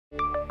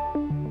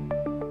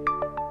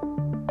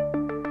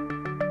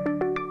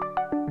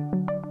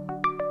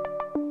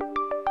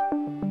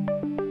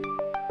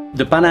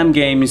The Pan Am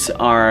Games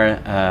are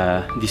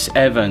this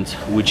event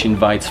which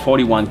invites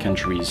 41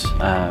 countries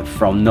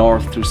from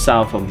north to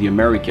south of the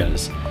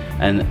Americas,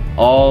 and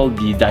all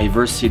the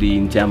diversity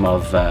in terms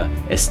of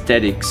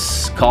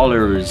aesthetics,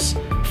 colors,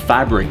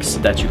 fabrics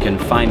that you can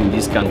find in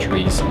these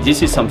countries.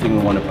 This is something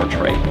we want to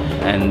portray,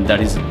 and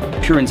that is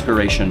pure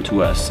inspiration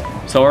to us.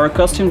 So our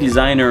costume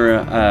designer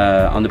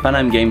on the Pan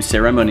Am Games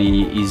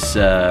ceremony is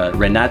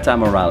Renata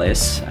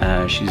Morales.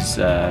 She's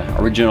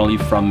originally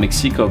from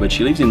Mexico, but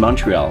she lives in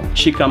Montreal.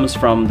 She comes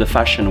from the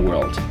fashion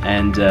world,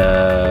 and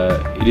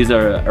it is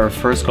her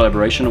first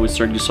collaboration with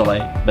Cirque du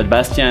Soleil. But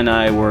Bastien and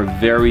I were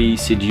very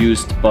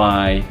seduced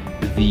by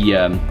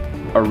the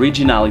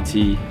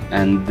originality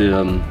and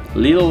the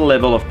little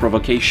level of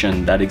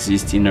provocation that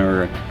exists in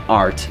her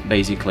art,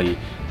 basically.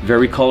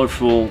 Very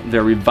colorful,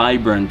 very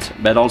vibrant,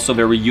 but also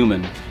very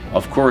human.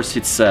 Of course,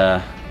 it's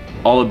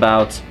all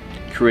about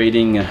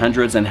creating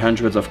hundreds and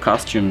hundreds of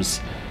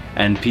costumes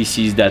and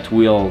pieces that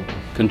will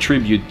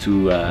contribute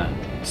to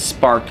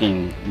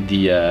sparking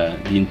the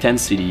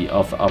intensity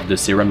of the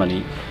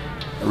ceremony.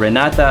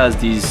 Renata has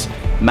this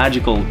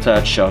magical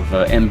touch of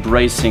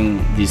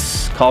embracing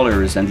these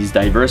colors and this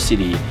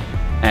diversity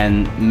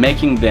and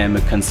making them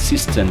a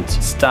consistent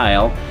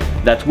style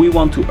that we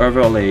want to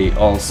overlay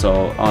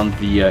also on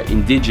the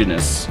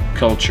indigenous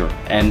culture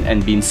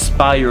and be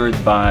inspired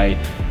by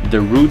the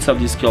roots of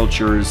these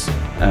cultures,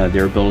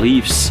 their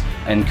beliefs,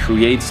 and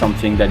create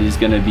something that is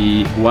going to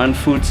be one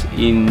foot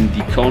in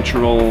the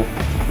cultural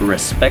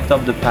respect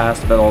of the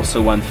past, but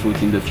also one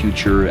foot in the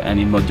future and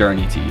in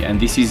modernity. And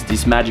this is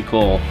this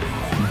magical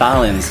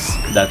balance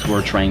that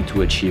we're trying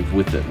to achieve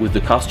with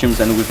the costumes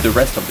and with the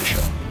rest of the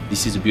show.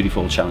 This is a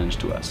beautiful challenge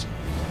to us.